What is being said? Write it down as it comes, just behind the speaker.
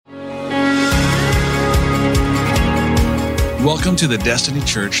Welcome to the Destiny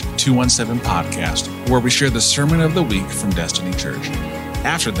Church 217 podcast, where we share the sermon of the week from Destiny Church.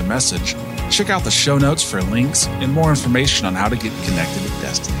 After the message, check out the show notes for links and more information on how to get connected with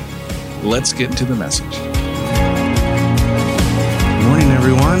Destiny. Let's get into the message. Good morning,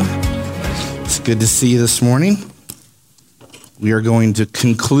 everyone. It's good to see you this morning. We are going to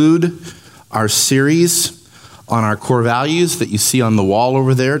conclude our series on our core values that you see on the wall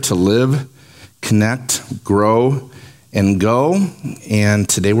over there: to live, connect, grow, and go. And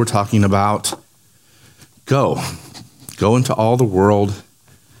today we're talking about go. Go into all the world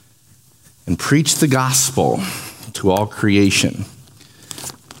and preach the gospel to all creation.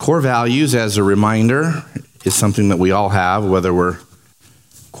 Core values, as a reminder, is something that we all have, whether we're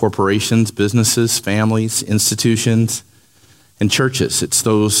corporations, businesses, families, institutions, and churches. It's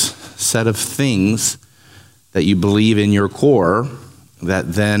those set of things that you believe in your core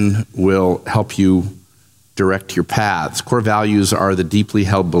that then will help you direct your paths. Core values are the deeply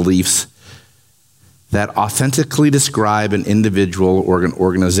held beliefs that authentically describe an individual or an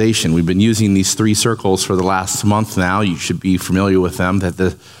organization. We've been using these three circles for the last month now. You should be familiar with them, that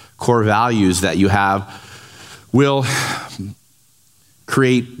the core values that you have will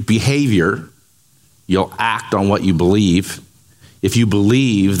create behavior. You'll act on what you believe. If you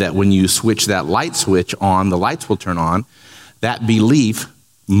believe that when you switch that light switch on, the lights will turn on, that belief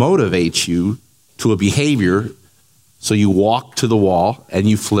motivates you to a behavior, so you walk to the wall and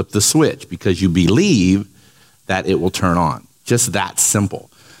you flip the switch because you believe that it will turn on. Just that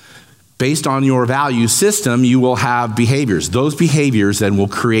simple. Based on your value system, you will have behaviors. Those behaviors then will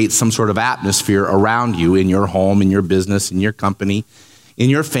create some sort of atmosphere around you in your home, in your business, in your company,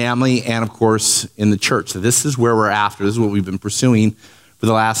 in your family, and of course in the church. So this is where we're after. This is what we've been pursuing for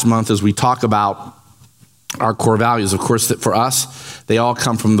the last month as we talk about our core values. Of course, that for us, they all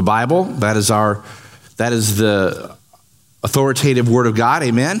come from the Bible. That is the authoritative word of God.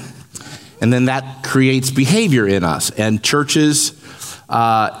 Amen. And then that creates behavior in us. And churches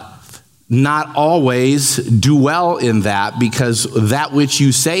not always do well in that, because that which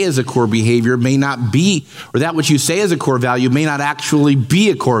you say is a core behavior may not be, or that which you say is a core value may not actually be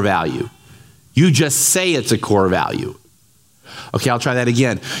a core value. You just say it's a core value. Okay, I'll try that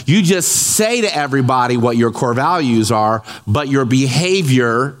again. You just say to everybody what your core values are, but your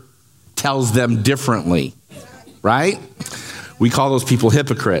behavior tells them differently, right? We call those people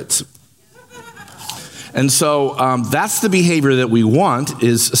hypocrites. And so that's the behavior that we want,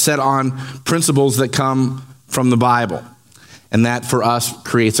 is set on principles that come from the Bible. And that for us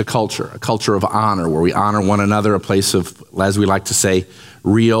creates a culture of honor, where we honor one another, a place of, as we like to say,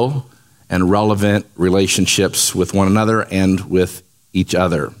 real and relevant relationships with one another and with each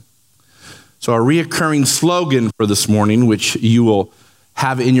other. So our reoccurring slogan for this morning, which you will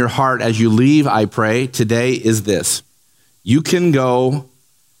have in your heart as you leave, I pray, today is this: you can go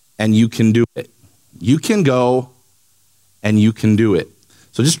and you can do it. You can go and you can do it.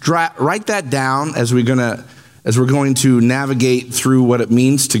 So just write that down as we're going to navigate through what it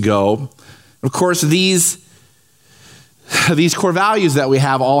means to go. Of course, these core values that we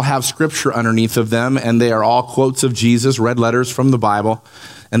have all have scripture underneath of them, and they are all quotes of Jesus, red letters from the Bible.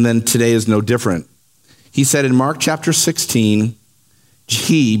 And then today is no different. He said in Mark chapter 16,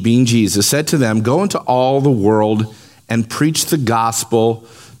 he, being Jesus, said to them, "Go into all the world and preach the gospel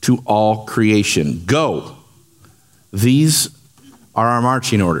to all creation." Go. These are our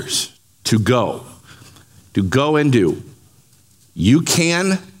marching orders. To go and do. You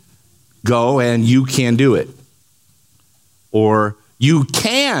can go and you can do it. Or you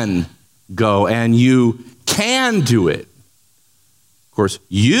can go and you can do it. Of course,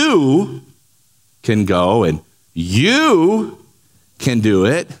 you can go and you can do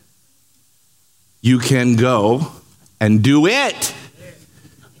it. You can go and do it.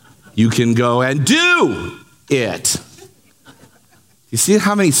 You can go and do it. You see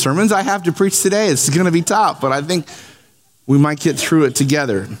how many sermons I have to preach today? It's going to be tough, but I think we might get through it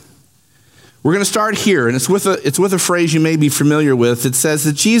together. We're going to start here, and it's with a phrase you may be familiar with. It says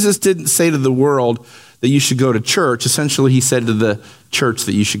that Jesus didn't say to the world that you should go to church. Essentially, he said to the church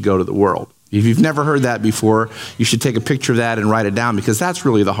that you should go to the world. If you've never heard that before, you should take a picture of that and write it down, because that's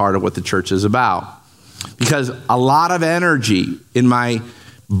really the heart of what the church is about. Because a lot of energy in my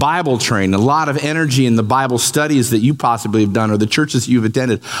Bible training, a lot of energy in the Bible studies that you possibly have done, or the churches you've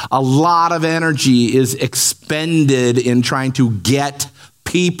attended, a lot of energy is expended in trying to get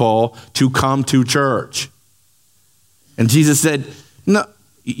people to come to church. And Jesus said, no,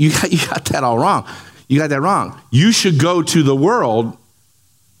 you got that all wrong. You got that wrong. You should go to the world,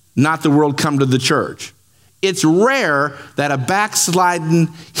 not the world come to the church. It's rare that a backsliding,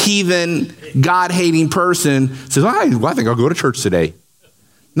 heathen, God-hating person says, I think I'll go to church today.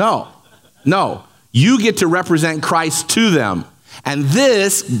 No. You get to represent Christ to them. And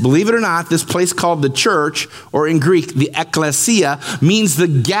this, believe it or not, this place called the church, or in Greek, the ekklesia, means the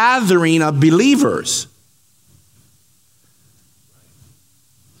gathering of believers.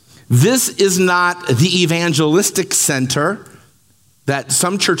 This is not the evangelistic center that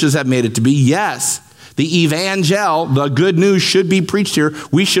some churches have made it to be. Yes, the evangel, the good news, should be preached here.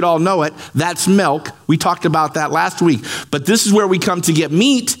 We should all know it. That's milk. We talked about that last week. But this is where we come to get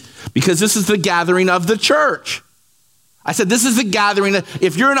meat, because this is the gathering of the church. I said, this is the gathering.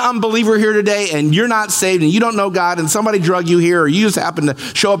 If you're an unbeliever here today and you're not saved and you don't know God and somebody drug you here, or you just happened to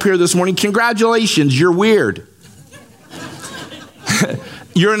show up here this morning, congratulations, you're weird.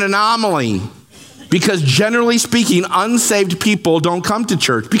 You're an anomaly. Because generally speaking, unsaved people don't come to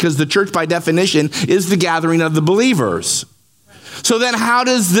church, because the church by definition is the gathering of the believers. So then how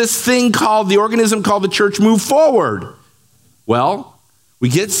does this thing called, the organism called the church, move forward? Well, we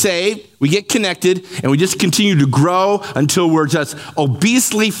get saved, we get connected, and we just continue to grow until we're just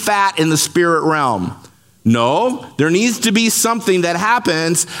obesely fat in the spirit realm. No, there needs to be something that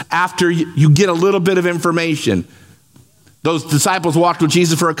happens after you get a little bit of information. Those disciples walked with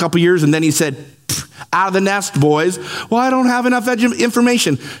Jesus for a couple years, and then he said, out of the nest, boys. Well, I don't have enough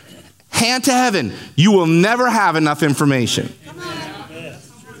information. Hand to heaven, you will never have enough information.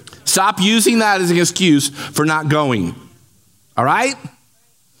 Stop using that as an excuse for not going. All right?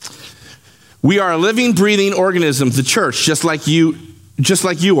 We are living, breathing organisms, the church, just like you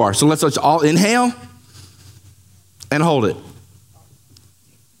are. So let's all inhale and hold it.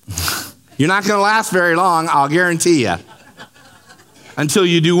 You're not going to last very long, I'll guarantee you. Until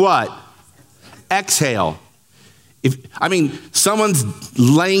you do what? Exhale. Someone's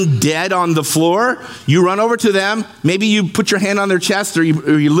laying dead on the floor, you run over to them, maybe you put your hand on their chest, or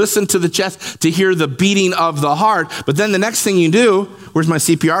you listen to the chest to hear the beating of the heart, but then the next thing you do, where's my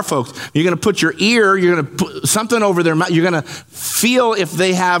CPR folks? You're going to put your ear, you're going to put something over their mouth, you're going to feel if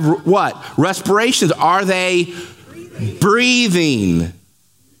they have what? Respirations. Are they breathing?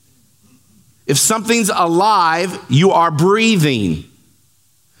 If something's alive, you are breathing.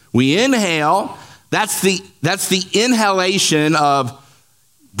 We inhale. That's the inhalation of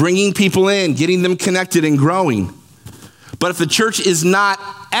bringing people in, getting them connected and growing. But if the church is not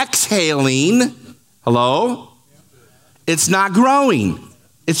exhaling, hello, it's not growing.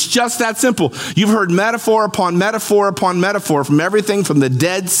 It's just that simple. You've heard metaphor upon metaphor upon metaphor, from everything from the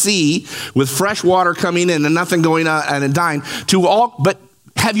Dead Sea with fresh water coming in and nothing going on and dying to all. But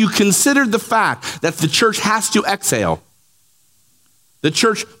have you considered the fact that the church has to exhale? The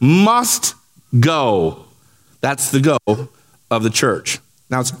church must go. That's the go of the church.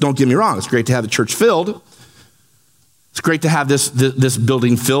 Now, don't get me wrong. It's great to have the church filled. It's great to have this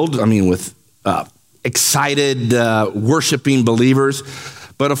building filled, with excited, worshiping believers.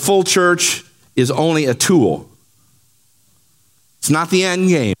 But a full church is only a tool. It's not the end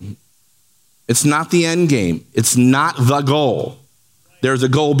game. It's not the end game. It's not the goal. There's a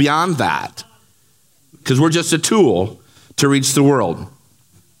goal beyond that, because we're just a tool to reach the world.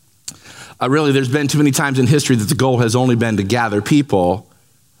 Really, there's been too many times in history that the goal has only been to gather people.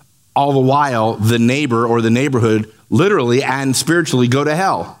 All the while, the neighbor or the neighborhood, literally and spiritually, go to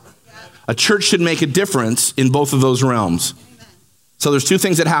hell. A church should make a difference in both of those realms. So there's two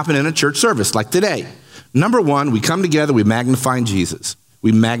things that happen in a church service, like today. Number one, we come together, we magnify Jesus.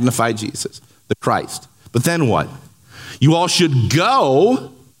 We magnify Jesus, the Christ. But then what? You all should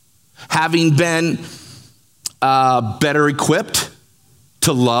go having been better equipped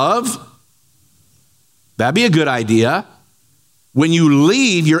to love. That'd be a good idea. When you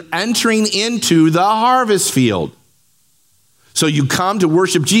leave, you're entering into the harvest field. So you come to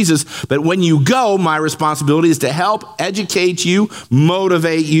worship Jesus, but when you go, my responsibility is to help educate you,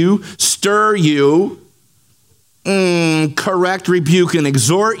 motivate you, stir you, correct, rebuke, and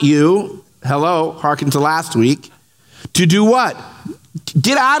exhort you. Hello, hearken to last week. To do what?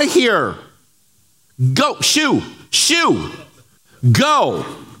 Get out of here. Go, shoo. Go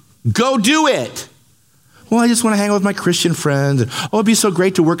do it. Well, I just want to hang out with my Christian friends. And, it'd be so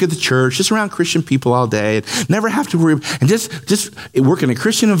great to work at the church, just around Christian people all day, and never have to worry, and just work in a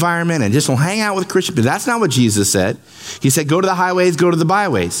Christian environment and just hang out with Christian people. That's not what Jesus said. He said, go to the highways, go to the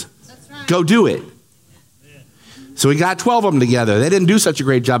byways. That's right. Go do it. So we got 12 of them together. They didn't do such a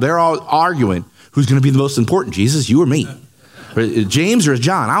great job. They're all arguing. Who's going to be the most important, Jesus, you or me? James or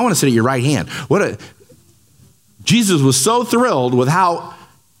John? I want to sit at your right hand. Jesus was so thrilled with how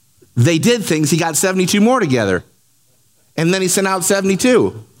they did things, he got 72 more together. And then he sent out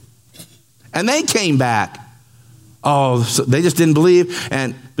 72. And they came back. Oh, so they just didn't believe.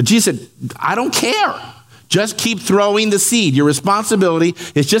 But Jesus said, I don't care. Just keep throwing the seed. Your responsibility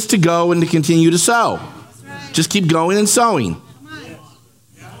is just to go and to continue to sow. Just keep going and sowing.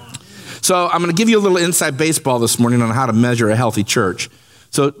 So I'm going to give you a little inside baseball this morning on how to measure a healthy church.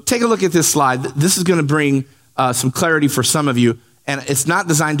 So take a look at this slide. This is going to bring some clarity for some of you, and it's not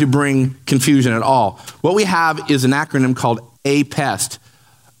designed to bring confusion at all. What we have is an acronym called APEST: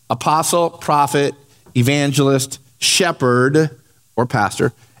 Apostle, Prophet, Evangelist, Shepherd, or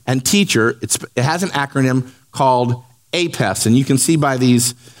Pastor, and Teacher. It has an acronym called APEST, and you can see by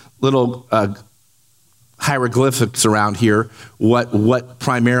these little hieroglyphics around here what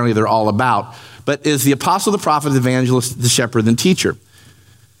primarily they're all about. But is the apostle, the prophet, the evangelist, the shepherd, and teacher.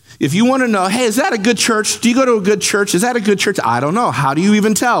 If you want to know, hey, is that a good church? Do you go to a good church? Is that a good church? I don't know. How do you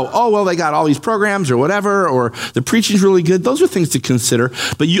even tell? Oh, well, they got all these programs or whatever, or the preaching's really good. Those are things to consider.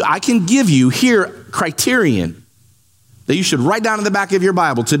 But I can give you here criterion that you should write down in the back of your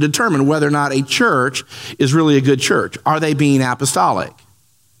Bible to determine whether or not a church is really a good church. Are they being apostolic?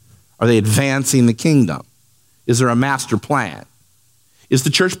 Are they advancing the kingdom? Is there a master plan? Is the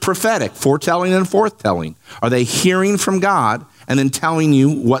church prophetic, foretelling and forthtelling? Are they hearing from God and then telling you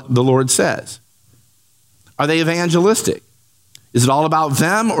what the Lord says? Are they evangelistic? Is it all about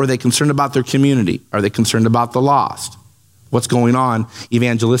them, or are they concerned about their community? Are they concerned about the lost? What's going on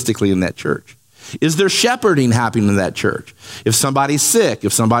evangelistically in that church? Is there shepherding happening in that church? If somebody's sick,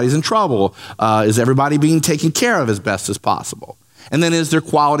 if somebody's in trouble, is everybody being taken care of as best as possible? And then is there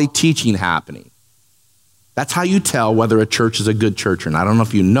quality teaching happening? That's how you tell whether a church is a good church or not. I don't know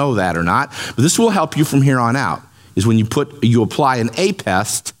if you know that or not, but this will help you from here on out, is when you apply an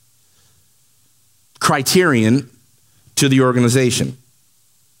APEST criterion to the organization.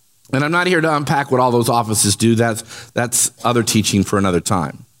 And I'm not here to unpack what all those offices do. That's other teaching for another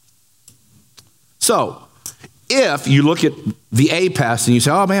time. So, if you look at the APEST and you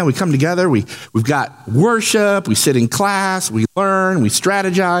say, oh man, we come together, we've got worship, we sit in class, we learn, we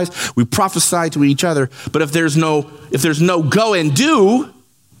strategize, we prophesy to each other. But if there's no go and do,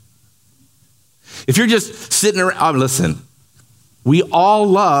 if you're just sitting around, listen, we all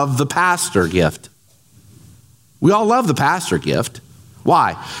love the pastor gift. We all love the pastor gift.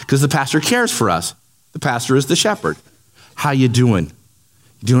 Why? Because the pastor cares for us. The pastor is the shepherd. How you doing?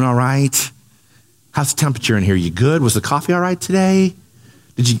 You doing all right? How's the temperature in here? You good? Was the coffee all right today?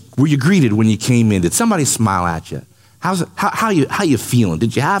 Were you greeted when you came in? Did somebody smile at you? How you feeling?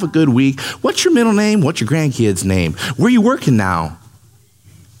 Did you have a good week? What's your middle name? What's your grandkid's name? Where are you working now?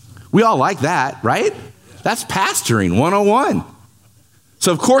 We all like that, right? That's pastoring 101.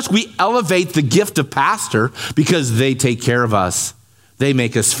 So of course we elevate the gift of pastor because they take care of us. They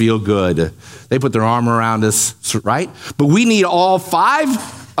make us feel good. They put their arm around us, right? But we need all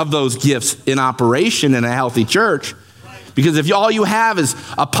 5 of those gifts in operation in a healthy church. Because if all you have is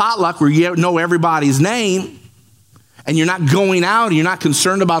a potluck where you know everybody's name, and you're not going out, and you're not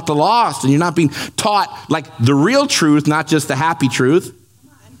concerned about the lost, and you're not being taught like the real truth, not just the happy truth,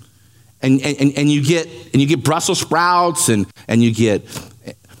 and you get Brussels sprouts and you get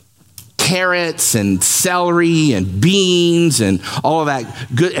carrots and celery and beans and all of that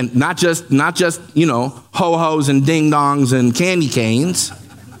good, and not just ho-hos and ding-dongs and candy canes.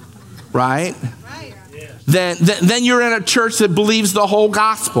 Right? Then you're in a church that believes the whole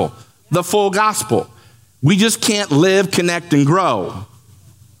gospel, the full gospel. We just can't live, connect, and grow.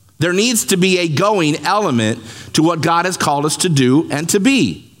 There needs to be a going element to what God has called us to do and to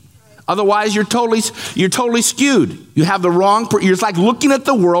be. Otherwise, you're totally skewed. You have the wrong. You're like looking at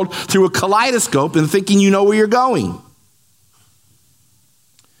the world through a kaleidoscope and thinking you know where you're going.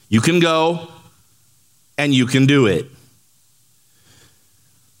 You can go, and you can do it.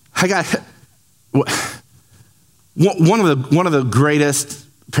 I got one of the greatest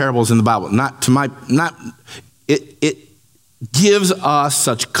parables in the Bible. It gives us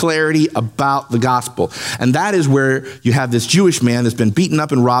such clarity about the gospel, and that is where you have this Jewish man that's been beaten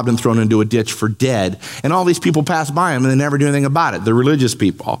up and robbed and thrown into a ditch for dead, and all these people pass by him and they never do anything about it. The religious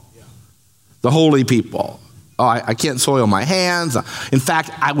people, the holy people. Oh, I can't soil my hands. In fact,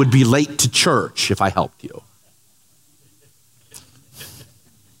 I would be late to church if I helped you.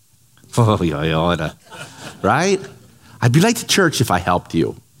 Right? I'd be late to church if I helped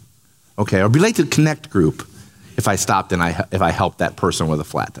you. Okay, or be late to Connect group if I stopped and if I helped that person with a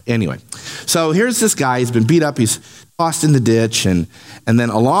flat. Anyway, so here's this guy. He's been beat up. He's tossed in the ditch. And then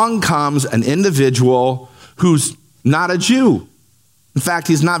along comes an individual who's not a Jew. In fact,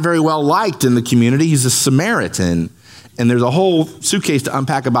 he's not very well liked in the community. He's a Samaritan. And there's a whole suitcase to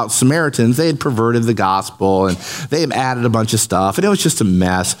unpack about Samaritans. They had perverted the gospel, and they had added a bunch of stuff, and it was just a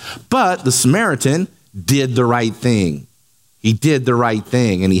mess. But the Samaritan did the right thing. He did the right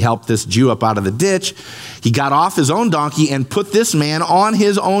thing, and he helped this Jew up out of the ditch. He got off his own donkey and put this man on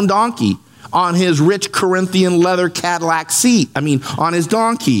his own donkey, on his rich Corinthian leather Cadillac seat. On his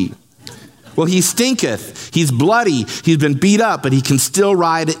donkey. Well, he stinketh. He's bloody. He's been beat up, but he can still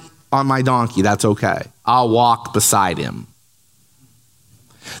ride on my donkey. That's okay. I'll walk beside him.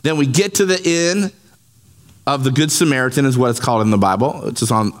 Then we get to the inn of the Good Samaritan, is what it's called in the Bible. It's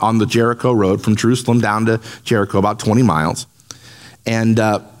just on the Jericho road from Jerusalem down to Jericho, about 20 miles. And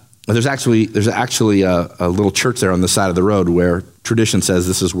there's actually a little church there on the side of the road where tradition says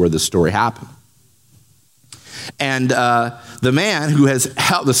this is where this story happened. And the man who has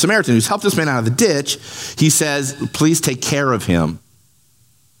helped, the Samaritan who's helped this man out of the ditch, he says, please take care of him.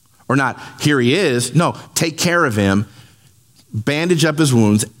 Or not, here he is. No, take care of him, bandage up his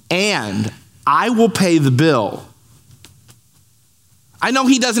wounds, and I will pay the bill. I know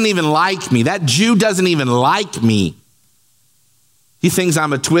he doesn't even like me. That Jew doesn't even like me. He thinks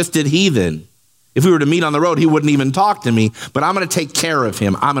I'm a twisted heathen. If we were to meet on the road, he wouldn't even talk to me, but I'm going to take care of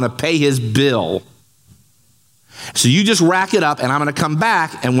him. I'm going to pay his bill. So you just rack it up, and I'm going to come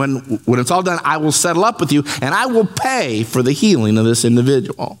back, and when it's all done, I will settle up with you, and I will pay for the healing of this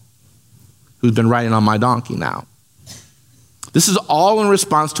individual who's been riding on my donkey now. This is all in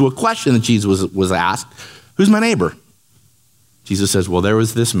response to a question that Jesus was asked, who's my neighbor? Jesus says, well, there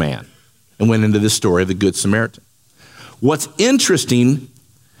was this man, and went into this story of the Good Samaritan. What's interesting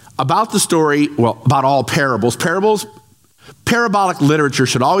about the story, about all parables, parabolic literature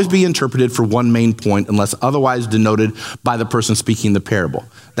should always be interpreted for one main point unless otherwise denoted by the person speaking the parable.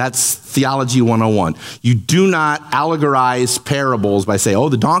 That's Theology 101. You do not allegorize parables by saying, oh,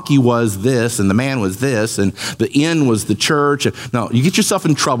 the donkey was this, and the man was this, and the inn was the church. No, you get yourself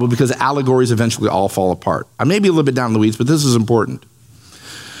in trouble because allegories eventually all fall apart. I may be a little bit down in the weeds, but this is important.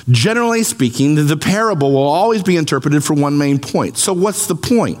 Generally speaking, the parable will always be interpreted for one main point. So what's the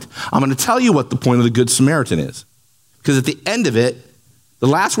point? I'm going to tell you what the point of the Good Samaritan is. Because at the end of it, the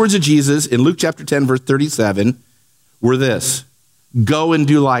last words of Jesus in Luke chapter 10, verse 37 were this: go and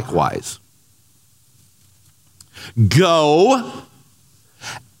do likewise. Go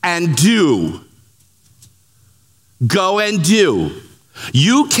and do. Go and do.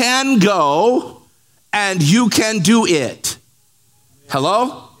 You can go and you can do it.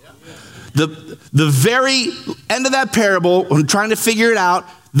 Hello? The very end of that parable, when trying to figure it out,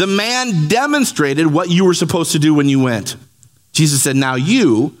 the man demonstrated what you were supposed to do when you went. Jesus said, now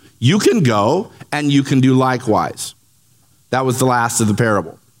you can go and you can do likewise. That was the last of the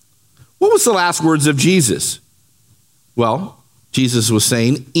parable. What was the last words of Jesus? Well, Jesus was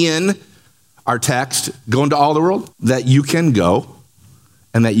saying in our text, go into all the world, that you can go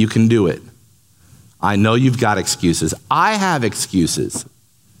and that you can do it. I know you've got excuses. I have excuses.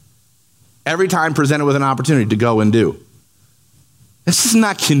 Every time presented with an opportunity to go and do. This is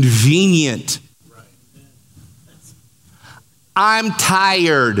not convenient. I'm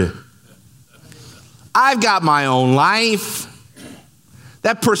tired. I've got my own life.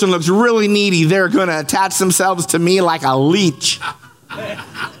 That person looks really needy. They're going to attach themselves to me like a leech.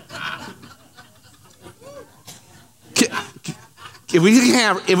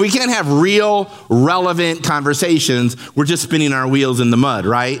 If we can't have real, relevant conversations, we're just spinning our wheels in the mud,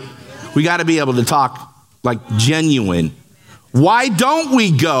 right? We got to be able to talk like genuine. Why don't we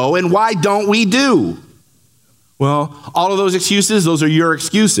go and why don't we do? Well, all of those excuses, those are your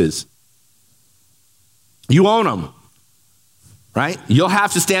excuses. You own them, right? You'll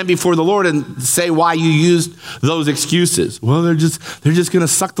have to stand before the Lord and say why you used those excuses. Well, they're just going to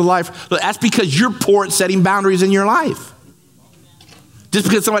suck the life. But that's because you're poor at setting boundaries in your life. Just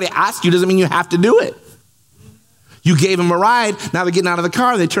because somebody asked you doesn't mean you have to do it. You gave them a ride. Now they're getting out of the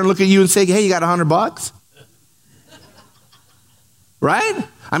car. They turn and look at you and say, hey, you got $100? Right?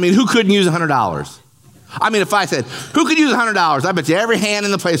 I mean, who couldn't use $100? I mean, if I said, who could use $100? I bet you every hand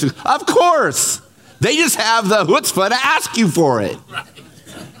in the place would, of course. They just have the chutzpah to ask you for it.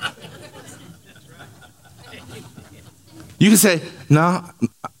 You can say, no,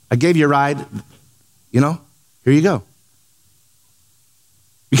 I gave you a ride. Here you go.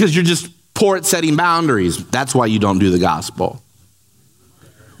 Because you're just poor at setting boundaries. That's why you don't do the gospel.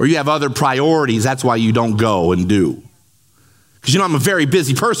 Or you have other priorities. That's why you don't go and do. Because I'm a very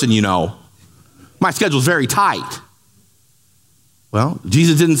busy person, My schedule's very tight. Well,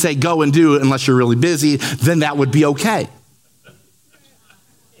 Jesus didn't say go and do it unless you're really busy. Then that would be okay.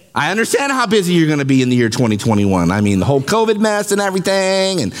 I understand how busy you're going to be in the year 2021. I mean, the whole COVID mess and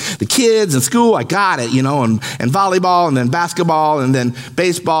everything, and the kids and school, I got it, and volleyball, and then basketball, and then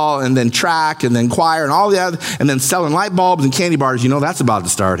baseball, and then track, and then choir, and all the other, and then selling light bulbs and candy bars, that's about to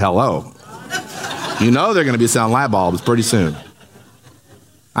start. Hello. You know they're going to be selling light bulbs pretty soon.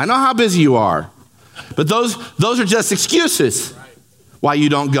 I know how busy you are. But those are just excuses why you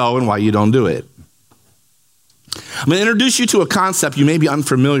don't go and why you don't do it. I'm going to introduce you to a concept you may be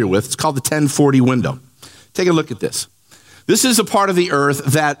unfamiliar with. It's called the 1040 window. Take a look at this. This is a part of the earth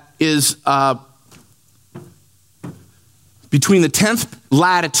that is between the 10th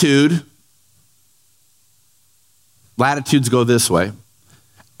latitude, latitudes go this way,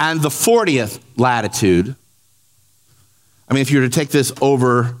 and the 40th latitude. I mean, if you were to take this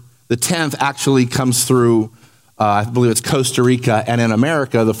over, the 10th actually comes through, I believe it's Costa Rica, and in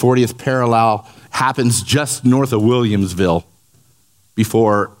America, the 40th parallel happens just north of Williamsville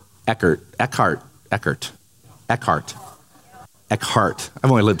before Eckhart. I've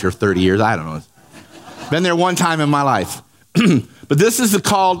only lived here 30 years. I don't know. Been there one time in my life. But this is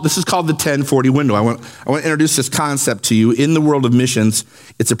called the 1040 window. I want to introduce this concept to you. In the world of missions,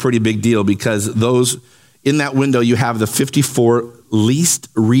 it's a pretty big deal because in that window you have the 54 least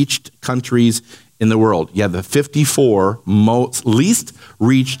reached countries in the world. You have the 54 least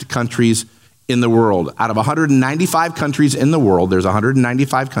reached countries in the world. Out of 195 countries in the world, there's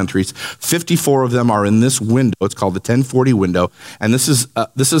 195 countries. 54 of them are in this window. It's called the 1040 window, and this is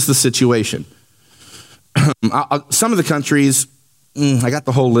the situation. Some of the countries, I got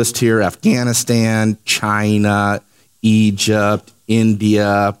the whole list here: Afghanistan, China, Egypt,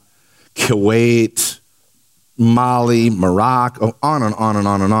 India, Kuwait, Mali, Morocco, on and on and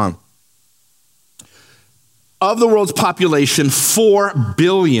on and on. Of the world's population, 4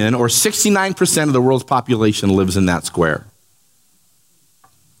 billion, or 69% of the world's population lives in that square.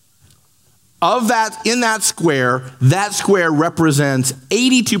 Of that, in that square represents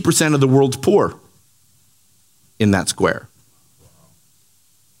 82% of the world's poor in that square.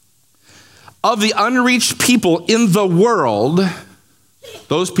 Of the unreached people in the world,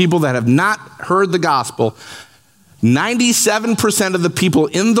 those people that have not heard the gospel, 97% of the people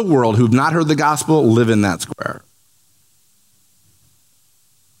in the world who've not heard the gospel live in that square.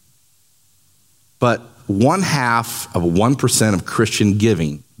 But 0.5% of Christian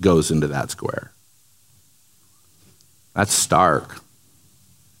giving goes into that square. That's stark.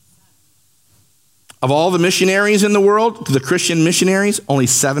 Of all the missionaries in the world, the Christian missionaries, only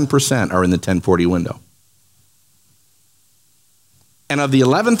 7% are in the 1040 window. And of the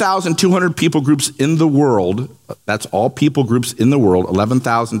 11,200 people groups in the world, that's all people groups in the world,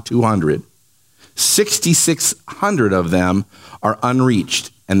 11,200, 6,600 of them are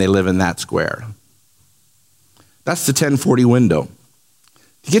unreached, and they live in that square. That's the 1040 window.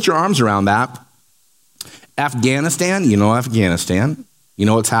 To get your arms around that, Afghanistan, you know Afghanistan. You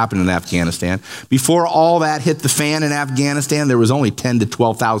know what's happened in Afghanistan. Before all that hit the fan in Afghanistan, there was only 10 to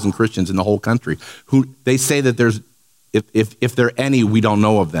 12,000 Christians in the whole country. Who they say that there's, if there are any, we don't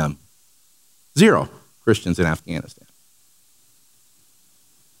know of them. 0 Christians in Afghanistan.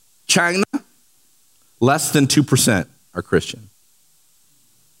 China, less than 2% are Christian.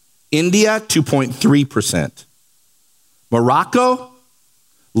 India, 2.3%. Morocco,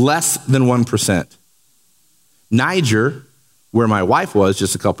 less than 1%. Niger, where my wife was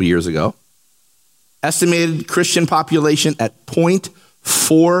just a couple years ago, estimated Christian population at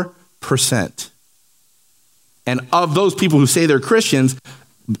 0.4%. And of those people who say they're Christians,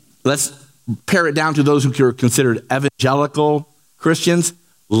 let's pare it down to those who are considered evangelical Christians,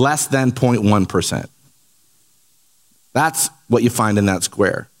 less than 0.1%. That's what you find in that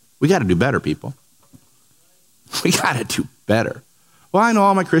square. We got to do better, people. We got to do better. Well, I know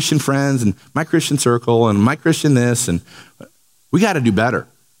all my Christian friends and my Christian circle and my Christian this, and we got to do better.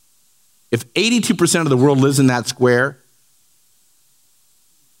 If 82% of the world lives in that square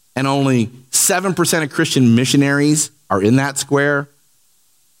and only 7% of Christian missionaries are in that square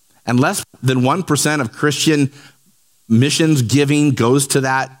and less than 1% of Christian missions giving goes to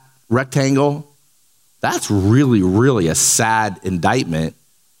that rectangle, that's really, really a sad indictment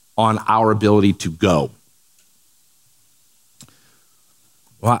on our ability to go.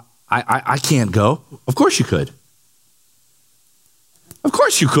 Well, I can't go. Of course you could. Of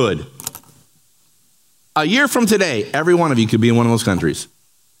course you could. A year from today, every one of you could be in one of those countries.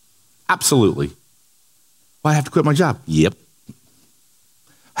 Absolutely. Well, I have to quit my job. Yep.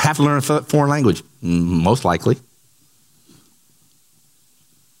 I have to learn a foreign language. Most likely.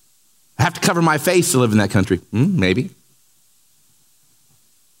 I have to cover my face to live in that country. Maybe.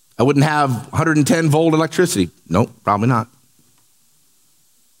 I wouldn't have 110 volt electricity. Nope, probably not.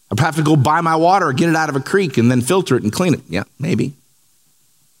 I'd have to go buy my water or get it out of a creek and then filter it and clean it. Yeah, maybe.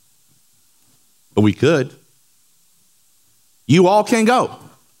 But we could. You all can go.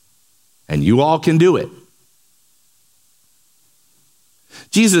 And you all can do it.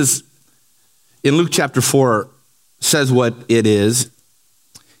 Jesus in Luke chapter 4 says what it is.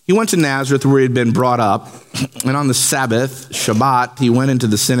 He went to Nazareth where he had been brought up, and on the Sabbath, Shabbat, he went into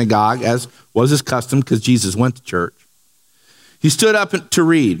the synagogue, as was his custom because Jesus went to church. He stood up to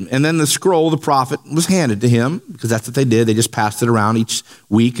read, and then the scroll, the prophet, was handed to him, because that's what they did. They just passed it around each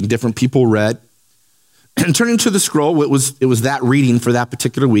week, and different people read. And turning to the scroll, it was that reading for that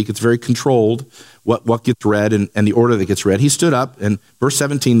particular week. It's very controlled, what gets read and the order that gets read. He stood up, and verse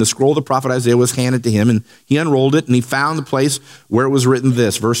 17, the scroll of the prophet Isaiah was handed to him, and he unrolled it, and he found the place where it was written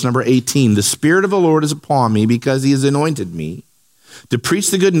this, verse number 18, the Spirit of the Lord is upon me, because he has anointed me to preach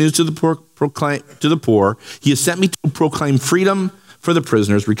the good news to the poor. He has sent me to proclaim freedom for the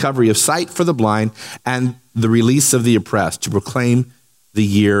prisoners, recovery of sight for the blind, and the release of the oppressed, to proclaim the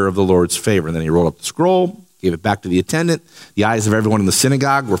year of the Lord's favor. And then he rolled up the scroll, gave it back to the attendant. The eyes of everyone in the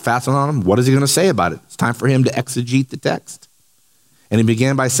synagogue were fastened on him. What is he going to say about it? It's time for him to exegete the text. And he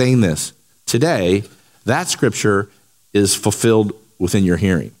began by saying this, today, that scripture is fulfilled within your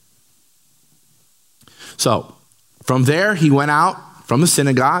hearing. So, from there, he went out from the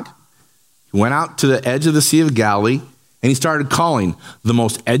synagogue. He went out to the edge of the Sea of Galilee, and he started calling the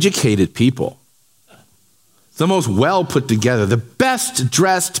most educated people, the most well put together, the best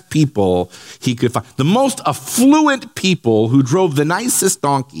dressed people he could find, the most affluent people who drove the nicest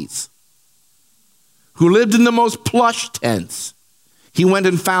donkeys, who lived in the most plush tents. He went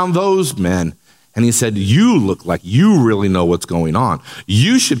and found those men, and he said, you look like you really know what's going on.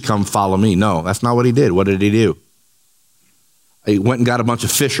 You should come follow me. No, that's not what he did. What did he do? He went and got a bunch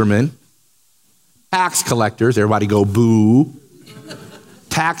of fishermen, tax collectors. Everybody go boo.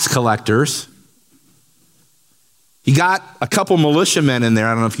 Tax collectors. He got a couple militiamen in there.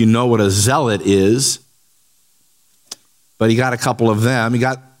 I don't know if you know what a zealot is, but he got a couple of them.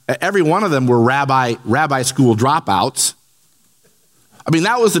 Every one of them were rabbi school dropouts. I mean,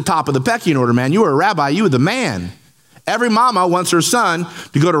 that was the top of the pecking order, man. You were a rabbi, you were the man. Every mama wants her son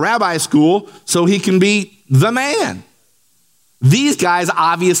to go to rabbi school so he can be the man. These guys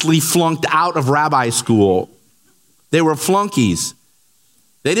obviously flunked out of rabbi school. They were flunkies.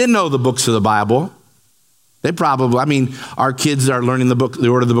 They didn't know the books of the Bible. Our kids are learning the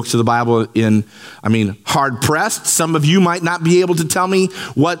order of the books of the Bible hard pressed. Some of you might not be able to tell me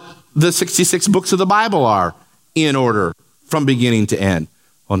what the 66 books of the Bible are in order from beginning to end.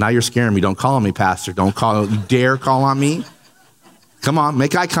 Well, now you're scaring me. Don't call on me, Pastor. You dare call on me. Come on,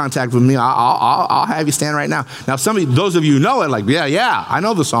 make eye contact with me. I'll have you stand right now. Now, those of you who know it, like, yeah, I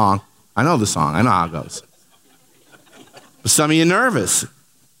know the song. I know how it goes. But some of you nervous.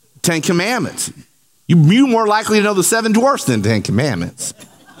 10 Commandments. You're more likely to know the 7 dwarfs than 10 Commandments.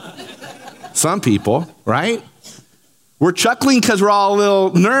 Some people, right? We're chuckling because we're all a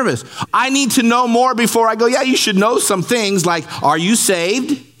little nervous. I need to know more before I go, yeah, you should know some things like, are you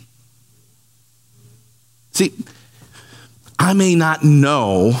saved? See, I may not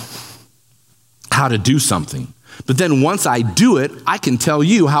know how to do something, but then once I do it, I can tell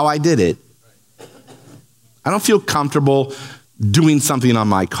you how I did it. I don't feel comfortable doing something on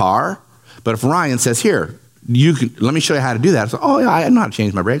my car, but if Ryan says, here, let me show you how to do that. I say, oh, yeah, I know how to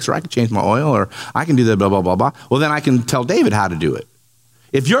change my brakes, or I can change my oil, or I can do that, blah, blah, blah, blah. Well, then I can tell David how to do it.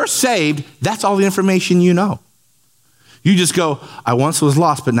 If you're saved, that's all the information you know. You just go, I once was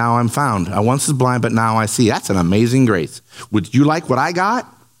lost, but now I'm found. I once was blind, but now I see. That's an amazing grace. Would you like what I got?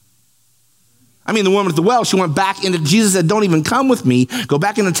 The woman at the well, she went back into, Jesus said, don't even come with me. Go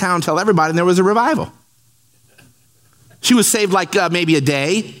back into town, tell everybody, and there was a revival. She was saved like maybe a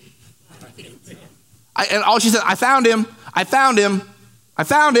day. And all she said, I found him,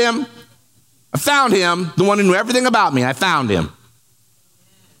 the one who knew everything about me. I found him.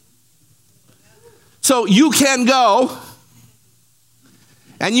 So you can go,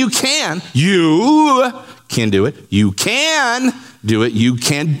 and you can do it. You can do it. You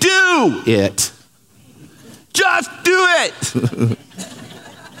can do it. Just do it.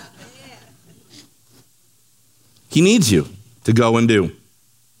 He needs you to go and do.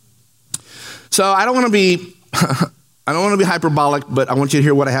 So I don't want to be hyperbolic, but I want you to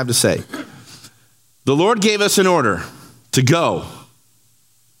hear what I have to say. The Lord gave us an order to go.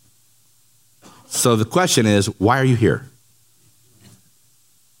 So the question is, why are you here?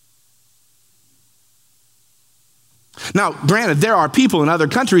 Now, granted, there are people in other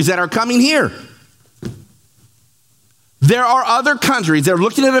countries that are coming here. There are other countries that are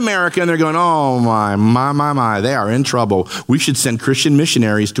looking at America and they're going, oh my, they are in trouble. We should send Christian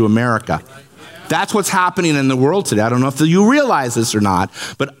missionaries to America. That's what's happening in the world today. I don't know if you realize this or not,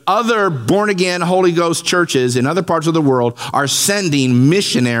 but other born-again Holy Ghost churches in other parts of the world are sending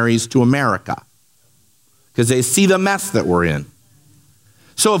missionaries to America because they see the mess that we're in.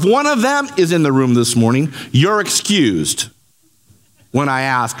 So if one of them is in the room this morning, you're excused when I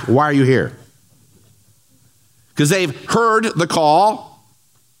ask, why are you here? Because they've heard the call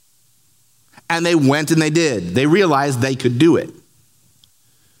and they went and they did. They realized they could do it.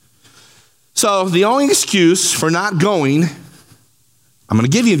 So the only excuse for not going, I'm going to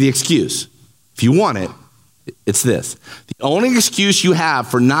give you the excuse. If you want it, it's this. The only excuse you have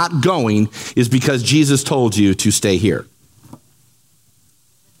for not going is because Jesus told you to stay here.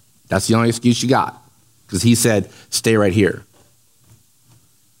 That's the only excuse you got, because he said, stay right here.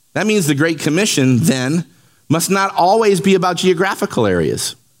 That means the Great Commission then must not always be about geographical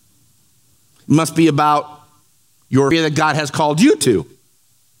areas. It must be about your area that God has called you to.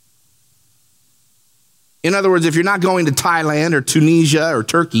 In other words, if you're not going to Thailand or Tunisia or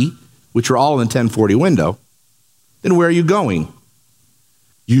Turkey, which are all in the 1040 window, then where are you going?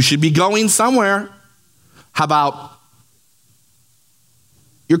 You should be going somewhere. How about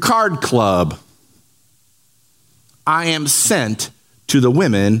your card club? I am sent to the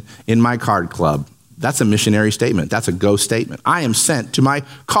women in my card club. That's a missionary statement. That's a go statement. I am sent to my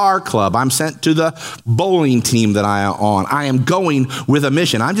car club. I'm sent to the bowling team that I am on. I am going with a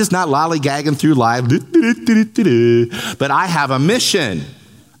mission. I'm just not lollygagging through life. But I have a mission.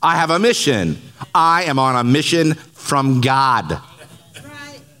 I have a mission. I am on a mission from God.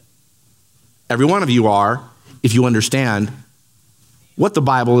 Every one of you are, if you understand what the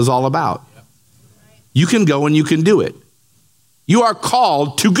Bible is all about. You can go and you can do it. You are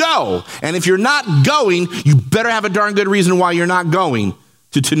called to go. And if you're not going, you better have a darn good reason why you're not going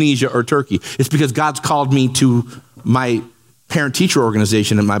to Tunisia or Turkey. It's because God's called me to my parent-teacher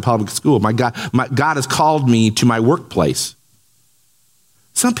organization in my public school. God has called me to my workplace.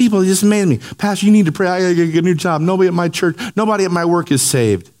 Some people just made me, Pastor, you need to pray. I got to get a new job. Nobody at my church, nobody at my work is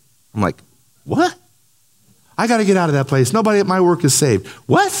saved. I'm like, what? I got to get out of that place. Nobody at my work is saved.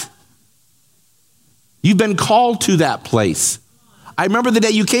 What? You've been called to that place. I remember the day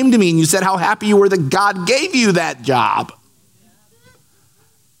you came to me and you said how happy you were that God gave you that job.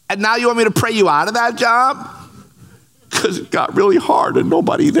 And now you want me to pray you out of that job? Because it got really hard and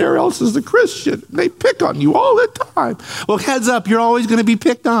nobody there else is a Christian. They pick on you all the time. Well, heads up, you're always going to be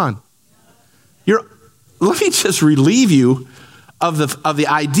picked on. Let me just relieve you of the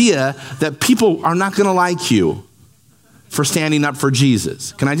idea that people are not going to like you for standing up for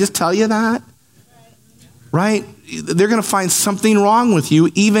Jesus. Can I just tell you that? Right? They're going to find something wrong with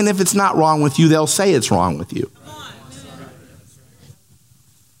you. Even if it's not wrong with you, they'll say it's wrong with you.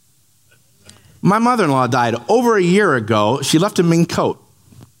 My mother-in-law died over a year ago. She left a mink coat.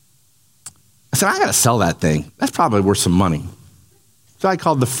 I said, I got to sell that thing. That's probably worth some money. So I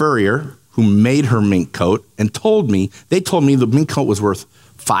called the furrier who made her mink coat and they told me the mink coat was worth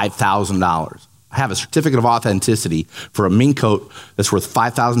 $5,000. I have a certificate of authenticity for a mink coat that's worth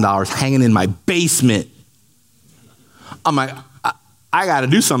 $5,000 hanging in my basement. I'm like, I got to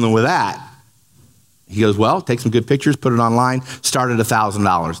do something with that. He goes, well, take some good pictures, put it online, start at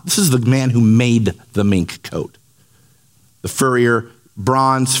 $1,000. This is the man who made the mink coat. The furrier,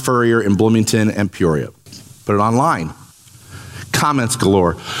 bronze furrier in Bloomington and Peoria. Put it online. Comments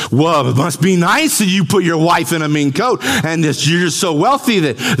galore. Well, it must be nice that you put your wife in a mink coat and you're just so wealthy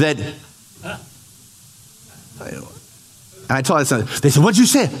that. And I told them, they said, what'd you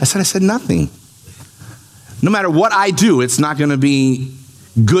say? I said nothing. No matter what I do, it's not going to be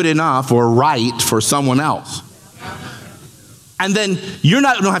good enough or right for someone else. And then you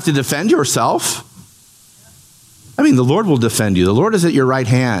don't have to defend yourself. I mean, the Lord will defend you. The Lord is at your right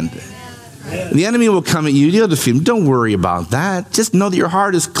hand. The enemy will come at you. You'll defeat him. Don't worry about that. Just know that your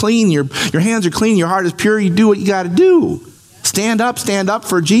heart is clean. Your hands are clean. Your heart is pure. You do what you got to do. Stand up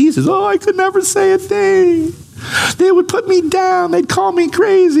for Jesus. Oh, I could never say a thing. They would put me down. They'd call me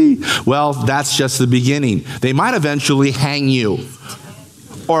crazy. Well, that's just the beginning. They might eventually hang you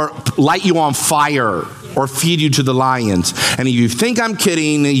or light you on fire or feed you to the lions. And if you think I'm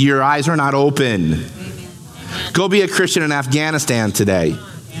kidding, your eyes are not open. Go be a Christian in Afghanistan today.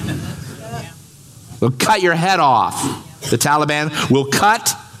 They'll cut your head off. The Taliban will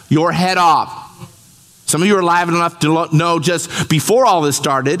cut your head off. Some of you are alive enough to know just before all this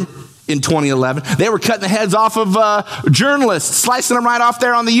started in 2011, they were cutting the heads off of journalists, slicing them right off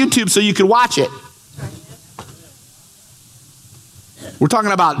there on the YouTube so you could watch it. We're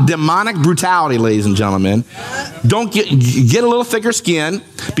talking about demonic brutality, ladies and gentlemen. Don't get a little thicker skin.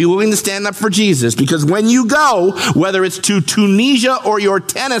 Be willing to stand up for Jesus, because when you go, whether it's to Tunisia or your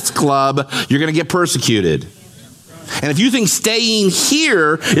tennis club, you're going to get persecuted. And if you think staying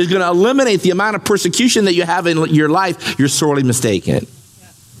here is going to eliminate the amount of persecution that you have in your life, you're sorely mistaken.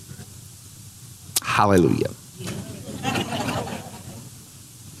 Hallelujah.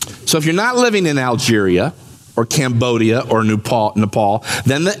 So if you're not living in Algeria or Cambodia or Nepal,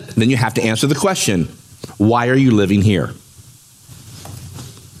 then you have to answer the question, why are you living here?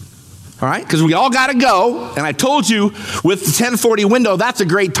 All right? Because we all got to go. And I told you with the 1040 window, that's a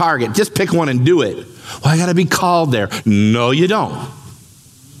great target. Just pick one and do it. Well, I got to be called there. No, you don't.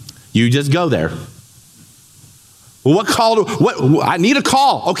 You just go there. Well, what I need a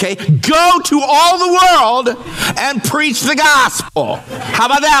call. Okay, go to all the world and preach the gospel. How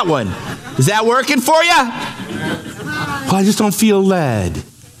about that one? Is that working for you? Well, I just don't feel led.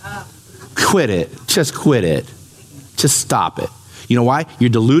 Quit it. Just quit it. Just stop it. You know why? You're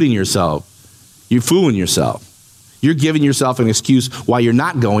deluding yourself. You're fooling yourself. You're giving yourself an excuse why you're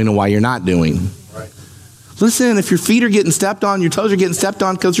not going and why you're not doing. Right. Listen, if your feet are getting stepped on, your toes are getting stepped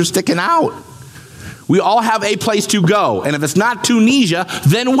on because you're sticking out. We all have a place to go. And if it's not Tunisia,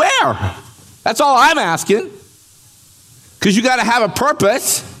 then where? That's all I'm asking. Because you got to have a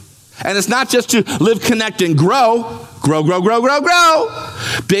purpose. And it's not just to live, connect, and grow. Grow, grow, grow, grow, grow.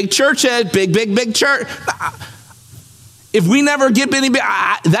 Big churches, big church. If we never get any,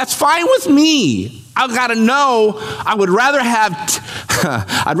 that's fine with me. I've got to know. I would rather have,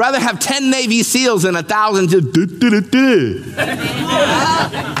 I'd rather have 10 Navy SEALs than 1,000 just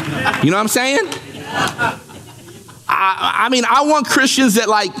You know what I'm saying? I mean, I want Christians that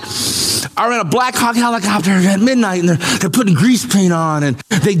like are in a Black Hawk helicopter at midnight and they're putting grease paint on and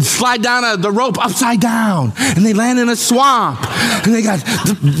they slide down the rope upside down and they land in a swamp and they got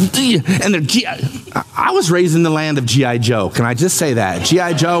and they're I was raised in the land of G.I. Joe. Can I just say that?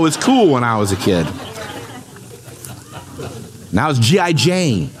 G.I. Joe was cool when I was a kid. Now it's G.I.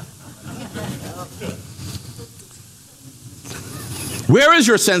 Jane. Where is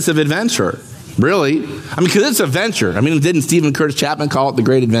your sense of adventure? Really? I mean, because it's a venture. I mean, didn't Stephen Curtis Chapman call it the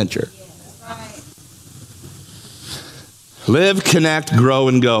Great Adventure? Live, connect, grow,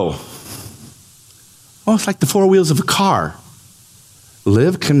 and go. Oh, it's like the four wheels of a car.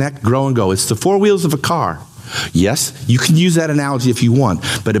 Live, connect, grow, and go. It's the four wheels of a car. Yes, you can use that analogy if you want,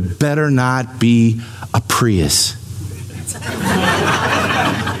 but it better not be a Prius.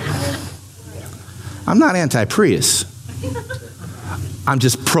 I'm not anti-Prius. I'm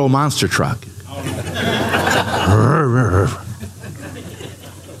just pro-monster truck.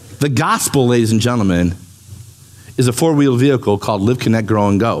 The gospel, ladies and gentlemen, is a four-wheel vehicle called Live, Connect, Grow,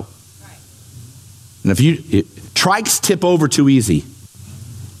 and Go. And trikes tip over too easy.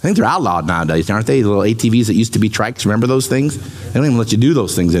 I think they're outlawed nowadays, aren't they? The little ATVs that used to be trikes, remember those things? They don't even let you do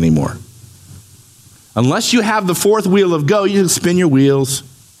those things anymore. Unless you have the fourth wheel of go, you can spin your wheels.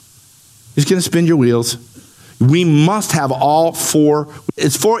 You're just going to spin your wheels. We must have all four.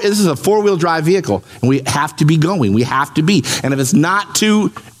 This is a four-wheel drive vehicle, and we have to be going. We have to be. And if it's not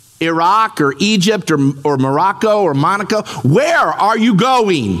to Iraq or Egypt or Morocco or Monaco, where are you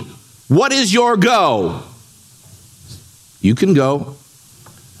going? What is your go? You can go.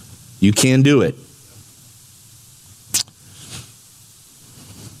 You can do it.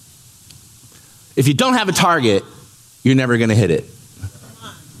 If you don't have a target, you're never going to hit it.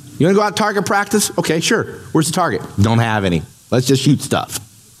 You want to go out target practice? Okay, sure. Where's the target? Don't have any. Let's just shoot stuff.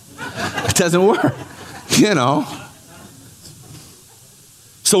 It doesn't work, you know.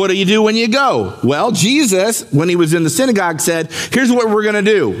 So what do you do when you go? Well, Jesus, when he was in the synagogue, said, here's what we're going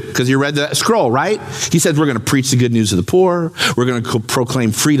to do. Because you read the scroll, right? He said, we're going to preach the good news to the poor. We're going to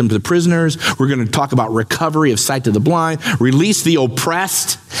proclaim freedom to the prisoners. We're going to talk about recovery of sight to the blind, release the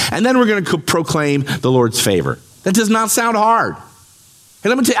oppressed, and then we're going to proclaim the Lord's favor. That does not sound hard. Hey,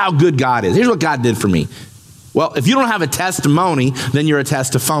 let me tell you how good God is. Here's what God did for me. Well, if you don't have a testimony, then you're a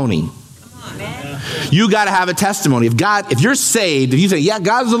testaphony. You got to have a testimony. If you're saved, if you say, yeah,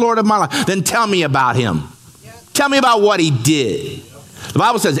 God's the Lord of my life, then tell me about him. Tell me about what he did. The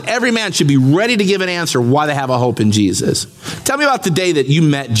Bible says every man should be ready to give an answer why they have a hope in Jesus. Tell me about the day that you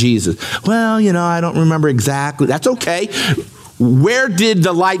met Jesus. Well, you know, I don't remember exactly. That's okay. Where did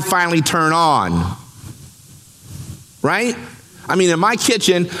the light finally turn on? Right? I mean, in my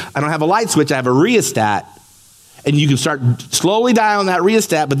kitchen, I don't have a light switch. I have a rheostat. And you can start slowly dialing that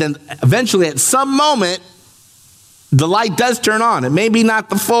rheostat, but then eventually at some moment, the light does turn on. It may be not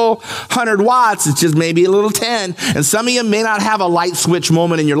the full 100 watts. It's just maybe a little 10. And some of you may not have a light switch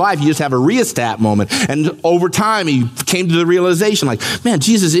moment in your life. You just have a rheostat moment. And over time, you came to the realization like, man,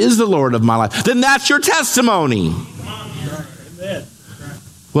 Jesus is the Lord of my life. Then that's your testimony. Amen.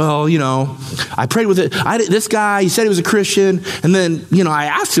 Well, you know, I prayed with it. This guy, he said he was a Christian. And then, you know, I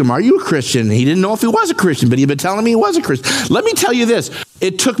asked him, are you a Christian? He didn't know if he was a Christian, but he'd been telling me he was a Christian. Let me tell you this.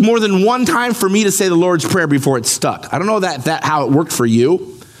 It took more than one time for me to say the Lord's Prayer before it stuck. I don't know that how it worked for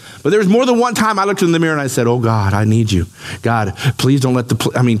you. But there was more than one time I looked in the mirror and I said, oh God, I need you. God, please don't let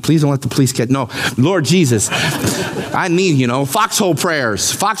the police catch. No, Lord Jesus, I need, foxhole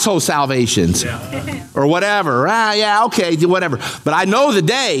prayers, foxhole salvations, or whatever. Okay, whatever. But I know the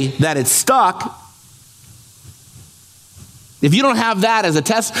day that it's stuck. If you don't have that as a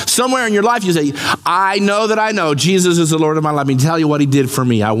test, somewhere in your life you say, I know Jesus is the Lord of my life. Let me tell you what he did for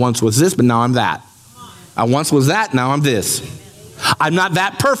me. I once was this, but now I'm that. I once was that, now I'm this. I'm not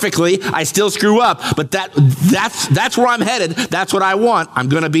that perfectly. I still screw up, but that's where I'm headed. That's what I want. I'm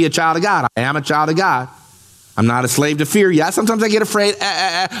going to be a child of God. I am a child of God. I'm not a slave to fear. Yeah, sometimes I get afraid,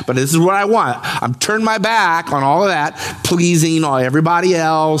 but this is what I want. I'm turning my back on all of that, pleasing everybody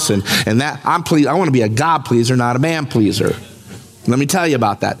else, and that I want to be a God pleaser, not a man pleaser. Let me tell you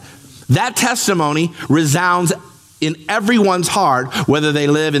about that. That testimony resounds in everyone's heart, whether they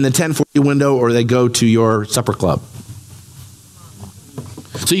live in the 1040 window or they go to your supper club.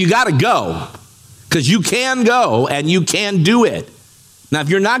 So you got to go, because you can go and you can do it. Now, if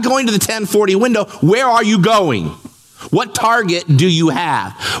you're not going to the 1040 window, where are you going? What target do you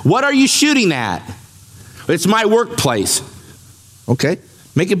have? What are you shooting at? It's my workplace. Okay,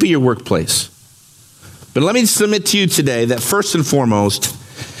 make it be your workplace. But let me submit to you today that first and foremost,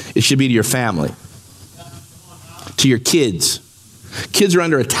 it should be to your family, to your kids. Kids are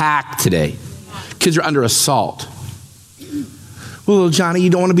under attack today. Kids are under assault. Well, little Johnny, you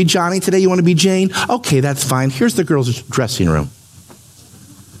don't want to be Johnny today? You want to be Jane? Okay, that's fine. Here's the girls' dressing room.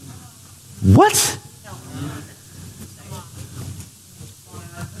 What?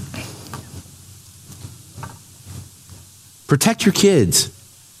 Protect your kids.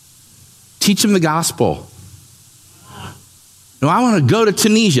 Teach them the gospel. No, I want to go to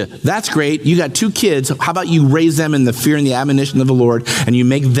Tunisia. That's great. You got 2 kids. How about you raise them in the fear and the admonition of the Lord, and you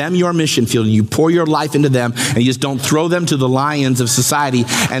make them your mission field, and you pour your life into them, and you just don't throw them to the lions of society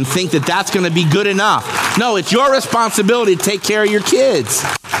and think that that's going to be good enough. No, it's your responsibility to take care of your kids.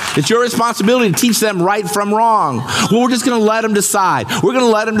 It's your responsibility to teach them right from wrong. Well, we're just going to let them decide. We're going to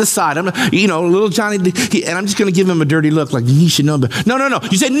let them decide. Little Johnny, and I'm just going to give him a dirty look like he should know. But no.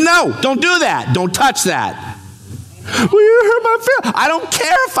 You say, no, don't do that. Don't touch that. Well, you hurt my feelings. I don't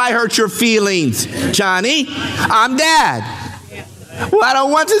care if I hurt your feelings, Johnny. I'm Dad. Well, I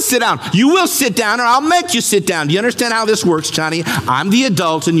don't want to sit down. You will sit down, or I'll make you sit down. Do you understand how this works, Johnny? I'm the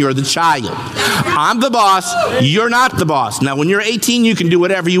adult and you're the child. I'm the boss. You're not the boss. Now, when you're 18, you can do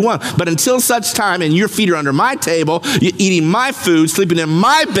whatever you want. But until such time, and your feet are under my table, you're eating my food, sleeping in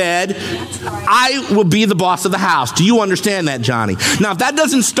my bed, I will be the boss of the house. Do you understand that, Johnny? Now, if that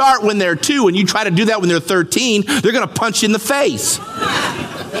doesn't start when they're 2 and you try to do that when they're 13, they're going to punch you in the face.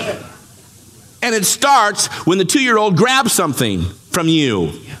 And it starts when the 2-year-old grabs something from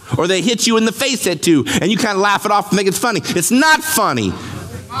you, or they hit you in the face at 2, and you kind of laugh it off and think it's funny. It's not funny.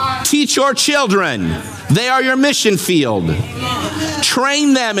 Teach your children. They are your mission field.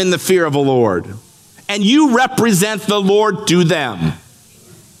 Train them in the fear of the Lord, and you represent the Lord to them.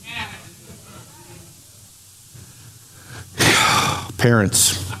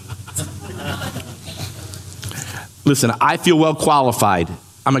 Parents, listen, I feel well qualified.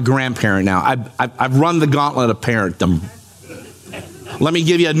 I'm a grandparent now. I've run the gauntlet of parentdom. Let me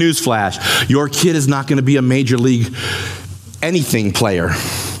give you a news flash. Your kid is not going to be a major league anything player.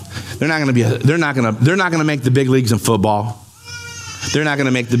 They're not going to make the big leagues in football. They're not going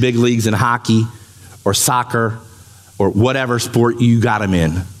to make the big leagues in hockey or soccer or whatever sport you got them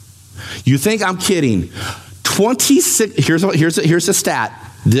in. You think I'm kidding? 26. Here's a stat.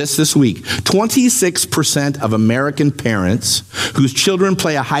 This week, 26% of American parents whose children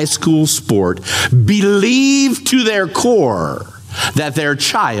play a high school sport believe to their core that their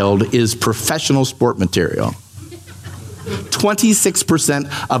child is professional sport material. 26%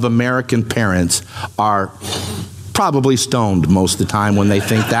 of American parents are probably stoned most of the time when they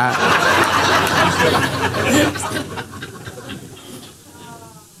think that.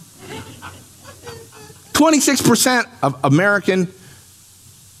 26% of American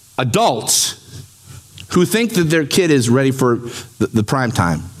adults who think that their kid is ready for the prime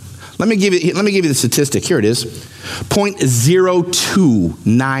time. Let me give you the statistic. Here it is.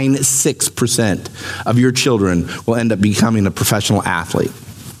 0.0296% of your children will end up becoming a professional athlete.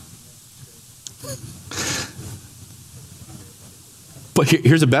 But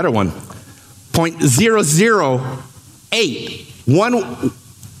here's a better one. 0.008,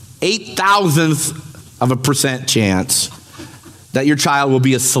 1/8,000% chance that your child will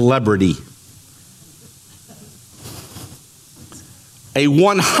be a celebrity. A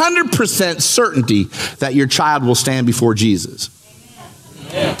 100% certainty that your child will stand before Jesus.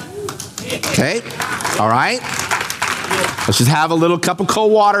 Okay? All right? Let's just have a little cup of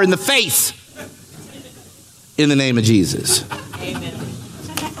cold water in the face in the name of Jesus. Amen.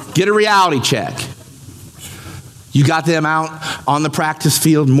 Get a reality check. You got them out on the practice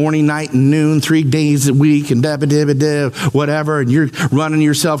field morning, night, and noon, 3 days a week, and whatever, and you're running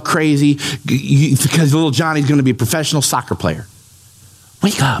yourself crazy because little Johnny's going to be a professional soccer player.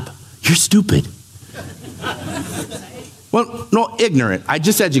 Wake up. You're stupid. Well, no, ignorant. I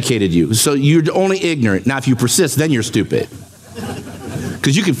just educated you, so you're only ignorant. Now, if you persist, then you're stupid.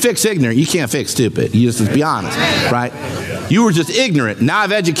 Because you can fix ignorant, you can't fix stupid. You just be honest, right? You were just ignorant. Now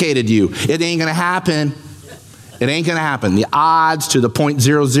I've educated you. It ain't going to happen. It ain't going to happen. The odds to the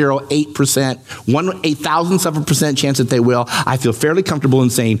 0.008%, 1/8,000th of a percent chance that they will, I feel fairly comfortable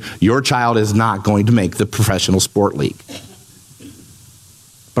in saying your child is not going to make the professional sport league.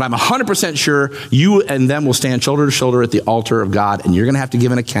 But I'm 100% sure you and them will stand shoulder to shoulder at the altar of God, and you're going to have to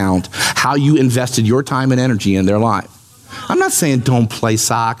give an account how you invested your time and energy in their life. I'm not saying don't play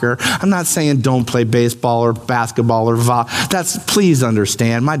soccer. I'm not saying don't play baseball or basketball or volleyball. Please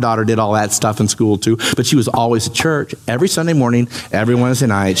understand, my daughter did all that stuff in school too, but she was always at church. Every Sunday morning, every Wednesday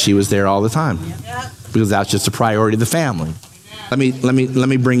night, she was there all the time. Because that's just a priority of the family. Let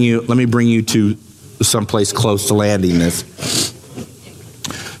me bring you to someplace close to landing this.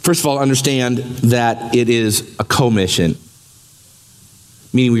 First of all, understand that it is a commission,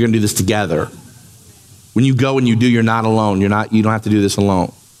 meaning we're going to do this together. When you go and you do, you're not alone. You don't have to do this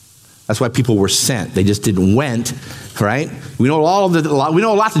alone. That's why people were sent. They just didn't went, right? We know a lot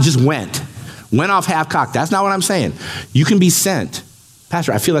that just went off half-cocked. That's not what I'm saying. You can be sent.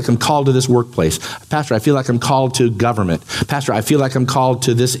 Pastor, I feel like I'm called to this workplace. Pastor, I feel like I'm called to government. Pastor, I feel like I'm called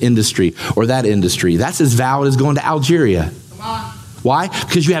to this industry or that industry. That's as valid as going to Algeria. Come on. Why?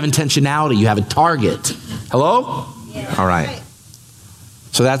 Because you have intentionality. You have a target. Hello? Yeah. All right.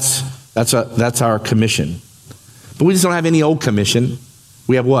 So that's our commission. But we just don't have any old commission.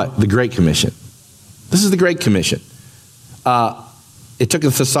 We have what? The Great Commission. This is the Great Commission. It took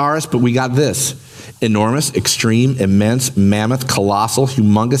a thesaurus, but we got this. Enormous, extreme, immense, mammoth, colossal,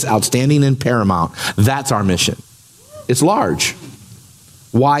 humongous, outstanding, and paramount. That's our mission. It's large.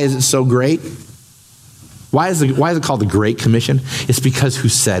 Why is it so great? Why is it called the Great Commission? It's because who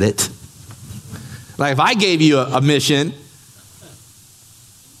said it. Like if I gave you a mission,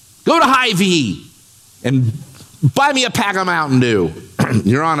 go to Hy-Vee and buy me a pack of Mountain Dew.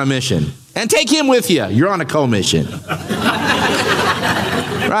 You're on a mission. And take him with you. You're on a commission.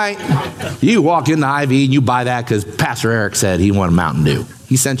 Right? You walk into Hy-Vee and you buy that because Pastor Eric said he wanted Mountain Dew.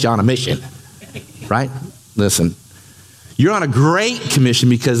 He sent you on a mission. Right? Listen. You're on a great commission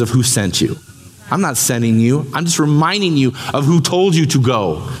because of who sent you. I'm not sending you. I'm just reminding you of who told you to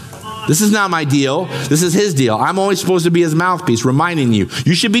go. This is not my deal. This is his deal. I'm only supposed to be his mouthpiece, reminding you.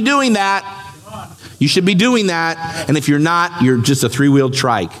 You should be doing that. You should be doing that. And if you're not, you're just a three-wheeled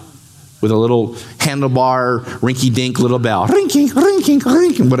trike with a little handlebar, rinky-dink little bell. Rinky, rinky,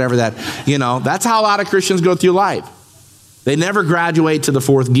 rinky, whatever that, that's how a lot of Christians go through life. They never graduate to the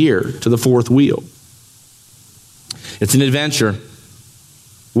fourth gear, to the fourth wheel. It's an adventure.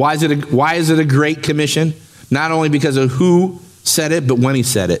 Why is it a great commission? Not only because of who said it, but when he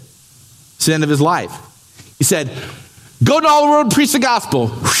said it. It's the end of his life. He said, go to all the world and preach the gospel.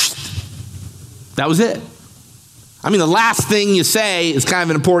 That was it. I mean, the last thing you say is kind of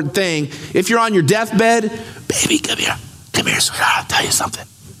an important thing. If you're on your deathbed, baby, come here, sweetheart, I'll tell you something.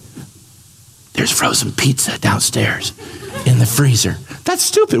 There's frozen pizza downstairs in the freezer. That's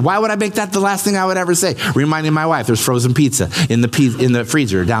stupid. Why would I make that the last thing I would ever say? Reminding my wife there's frozen pizza in the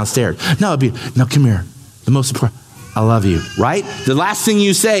freezer downstairs. No, come here. The most important, I love you, right? The last thing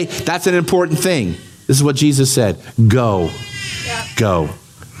you say, that's an important thing. This is what Jesus said. Go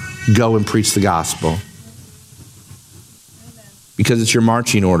and preach the gospel. Because it's your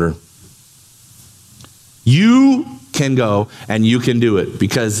marching order. You can go and you can do it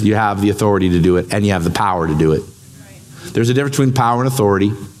because you have the authority to do it and you have the power to do it. There's a difference between power and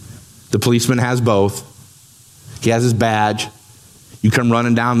authority. The policeman has both. He has his badge. You come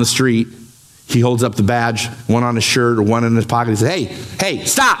running down the street. He holds up the badge, one on his shirt or one in his pocket. He says, hey,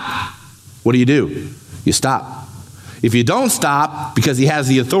 stop. What do? You stop. If you don't stop because he has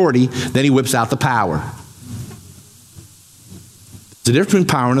the authority, then he whips out the power. There's a difference between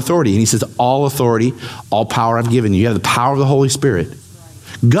power and authority. And he says, all authority, all power I've given you. You have the power of the Holy Spirit.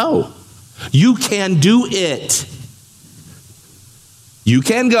 Go. You can do it. You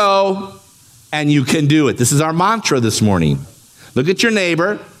can go and you can do it. This is our mantra this morning. Look at your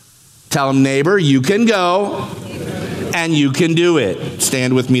neighbor. Tell him, neighbor, you can go and you can do it.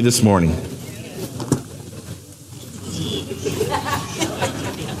 Stand with me this morning.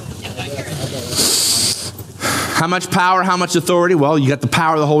 How much power, how much authority? Well, you got the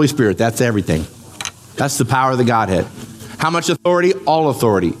power of the Holy Spirit. That's everything. That's the power of the Godhead. How much authority? All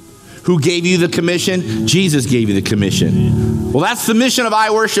authority. Who gave you the commission? Jesus gave you the commission. Well, that's the mission of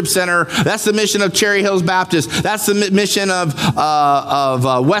iWorship Center. That's the mission of Cherry Hills Baptist. That's the mission of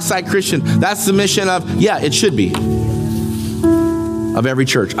Westside Christian. That's the mission of, yeah, it should be, of every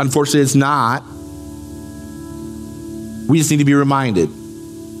church. Unfortunately, it's not. We just need to be reminded.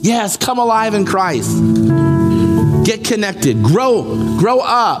 Yes, come alive in Christ. Get connected. Grow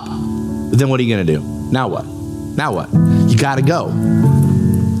up. But then what are you going to do? Now what? Now what? You got to go.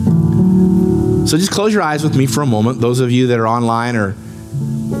 So just close your eyes with me for a moment. Those of you that are online or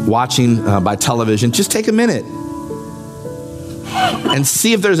watching by television, just take a minute and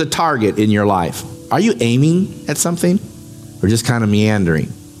see if there's a target in your life. Are you aiming at something or just kind of meandering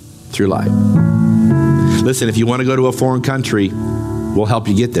through life? Listen, if you want to go to a foreign country, we'll help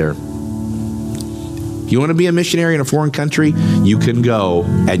you get there. If you want to be a missionary in a foreign country, you can go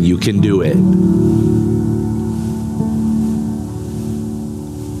and you can do it.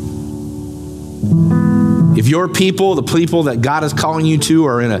 If your people, the people that God is calling you to,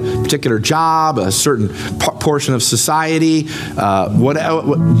 are in a particular job, a certain portion of society,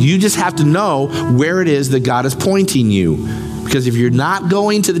 you just have to know where it is that God is pointing you. Because if you're not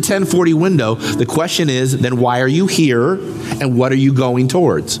going to the 1040 window, the question is, then why are you here and what are you going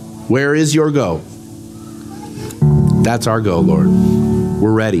towards? Where is your go? That's our go, Lord.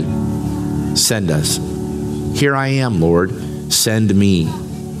 We're ready. Send us. Here I am, Lord. Send me.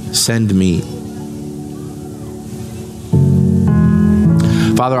 Send me.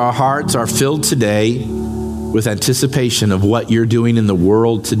 Father, our hearts are filled today with anticipation of what you're doing in the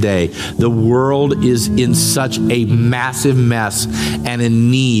world today. The world is in such a massive mess and in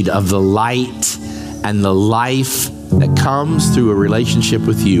need of the light and the life that comes through a relationship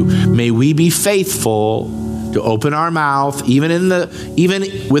with you. May we be faithful to open our mouth, even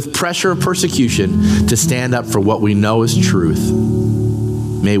with pressure of persecution, to stand up for what we know is truth.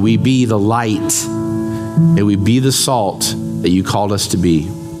 May we be the light. May we be the salt that you called us to be.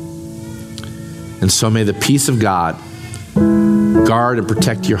 And so may the peace of God guard and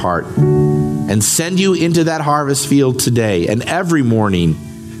protect your heart and send you into that harvest field today and every morning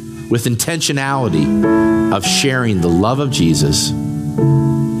with intentionality of sharing the love of Jesus.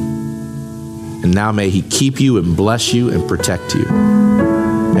 And now may he keep you and bless you and protect you.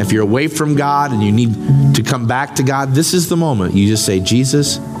 And if you're away from God and you need to come back to God, this is the moment. You just say,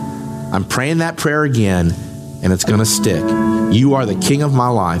 Jesus, I'm praying that prayer again, and it's going to stick. You are the King of my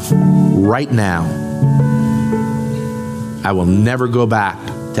life right now. I will never go back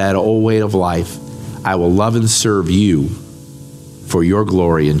to that old way of life. I will love and serve you for your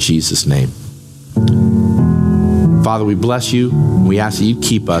glory in Jesus' name. Father, we bless you. We ask that you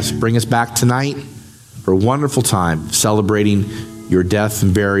keep us. Bring us back tonight for a wonderful time celebrating your death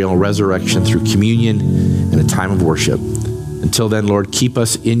and burial and resurrection through communion and a time of worship. Until then, Lord, keep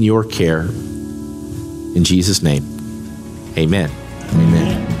us in your care. In Jesus' name, amen.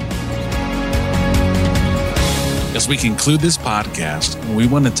 Amen. As we conclude this podcast, we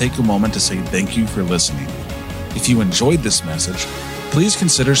want to take a moment to say thank you for listening. If you enjoyed this message, please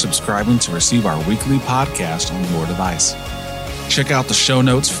consider subscribing to receive our weekly podcast on your device. Check out the show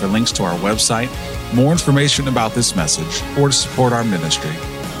notes for links to our website, more information about this message, or to support our ministry.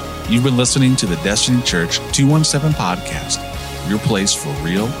 You've been listening to the Destiny Church 217 podcast, your place for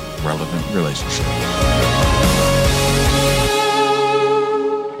real, relevant relationship.